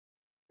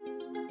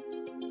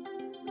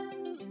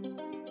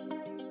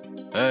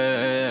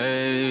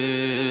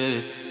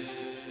Hey,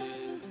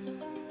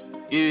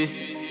 yeah,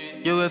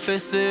 yo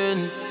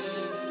FSN,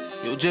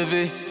 yo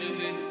JV,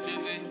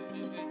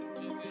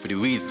 for the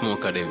weed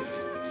smoker them.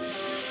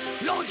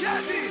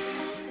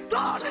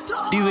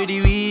 The way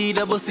the weed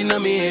a bust inna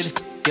me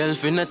head,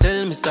 girlfriend a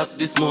tell me stop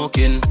the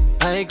smoking.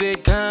 High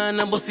grade can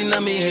a bust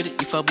inna me head.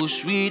 If I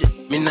bush weed,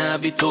 me nah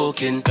be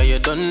talking. Cause you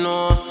don't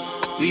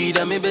know, weed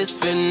a me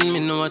best friend. Me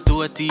know what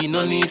to a tea,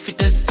 no need for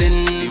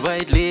testing. The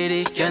white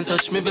lady can't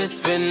touch me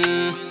best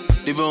friend.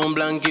 The brown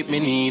blanket me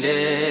need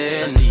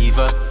it.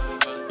 Sativa,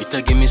 it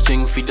a give me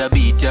strength for the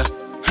beat ya.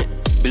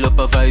 Build up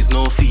a vice,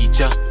 no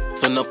feature.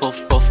 Sun a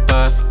puff puff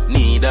pass,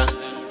 neither.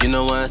 You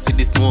know I see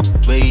the smoke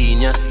way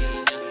in ya.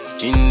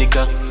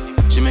 Indica,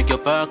 she make you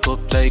park up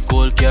like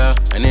cold car.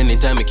 And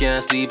anytime I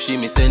can't sleep, she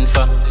me send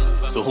for.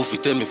 So who fi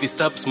tell me fi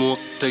stop smoke,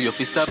 tell you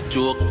fi stop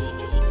joke.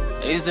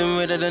 Is them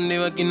weather than they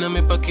walk in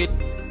my pocket.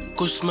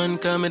 Cushman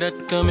call me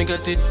that, call me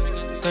got it.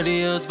 Cause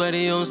the house by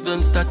the house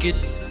don't stack it.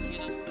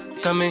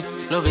 Call me,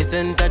 love is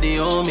enter the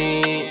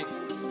homie.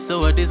 So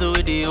what is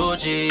with the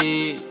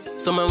OG?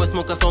 Some of us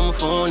smoke a some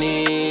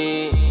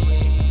phony.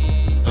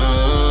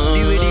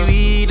 The way the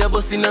weed a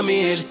bust inna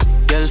me head.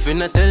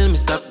 Girlfriend a tell me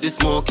stop the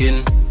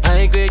smoking.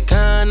 High grade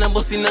can a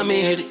bust inna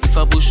me head. If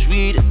I bush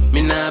weed,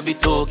 me nah be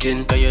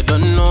talking. Cause you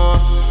don't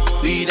know,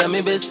 weed a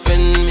me best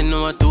friend. Me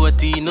know what to a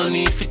tea, no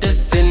need for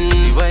testing.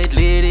 The white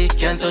lady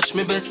can't touch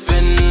me best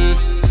friend.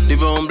 The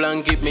brown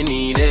blanket me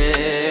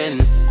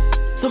needin'.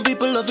 Some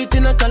people love it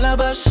in a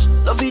calabash.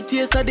 Love it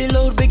taste of the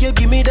loud, beg you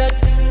give me that.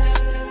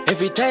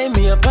 Every time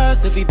me a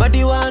pass,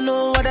 everybody wanna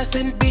know what I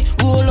sent be.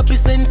 Roll up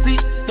his sensi,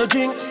 no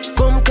drink,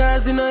 come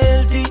cause no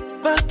healthy.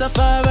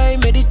 Rastafari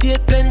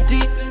meditate plenty.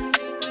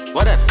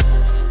 What that?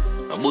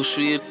 A bush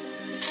weed?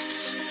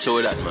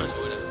 Show that man.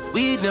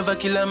 Weed never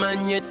kill a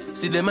man yet.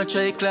 See them a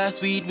try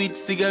class weed with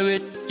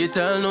cigarette. Yet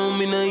all know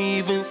me no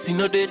even see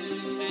no dead.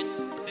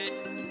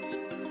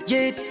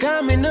 Yeah, it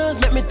calm me nose,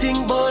 make me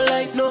think about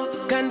life. No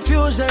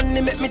confusion,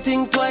 it make me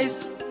think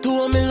twice.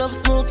 Two of me love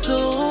smoke,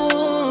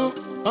 so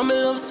I me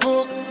love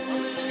smoke.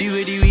 The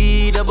way the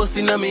weed a bust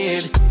inna me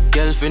head.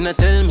 Girlfriend a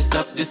tell me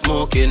stop the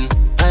smoking.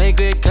 High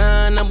grade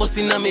can a bust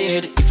inna me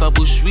head. If I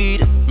bush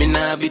weed, me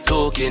nah be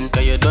talking.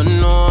 Cause you don't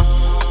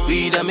know,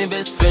 weed a me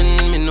best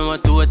friend. Me know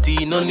what to a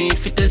tea, no need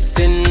for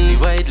testing. The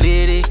white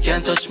lady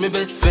can't touch me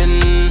best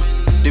friend.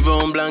 The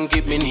brown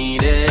blanket me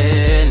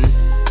needin'.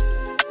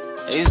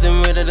 Is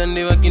them weather than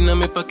they walk inna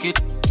me pocket.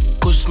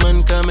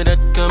 Cushman call me that,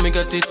 call me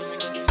got it.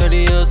 Cause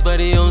the house by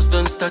the house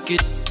don't stack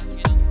it.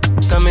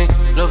 Cause me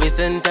love is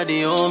enter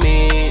the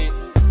homie.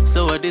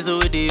 So what is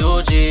with the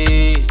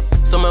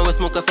OG? Some of us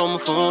smoke a some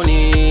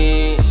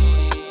phony.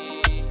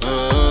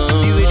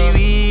 The way the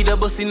weed a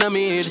bust inna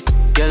me head.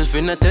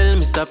 Girlfriend a tell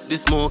me stop the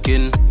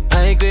smoking.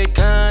 High grade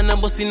can a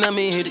bust inna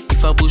me head.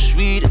 If I bush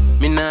weed,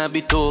 me nah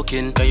be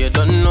talking. Cause you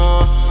don't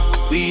know,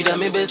 weed a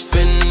me best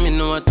friend. Me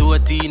know what to a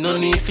tea, no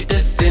need for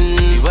testing.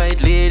 The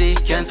white lady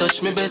can't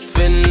touch me best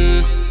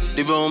friend.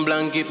 The brown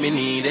blanket me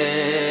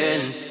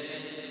needin'.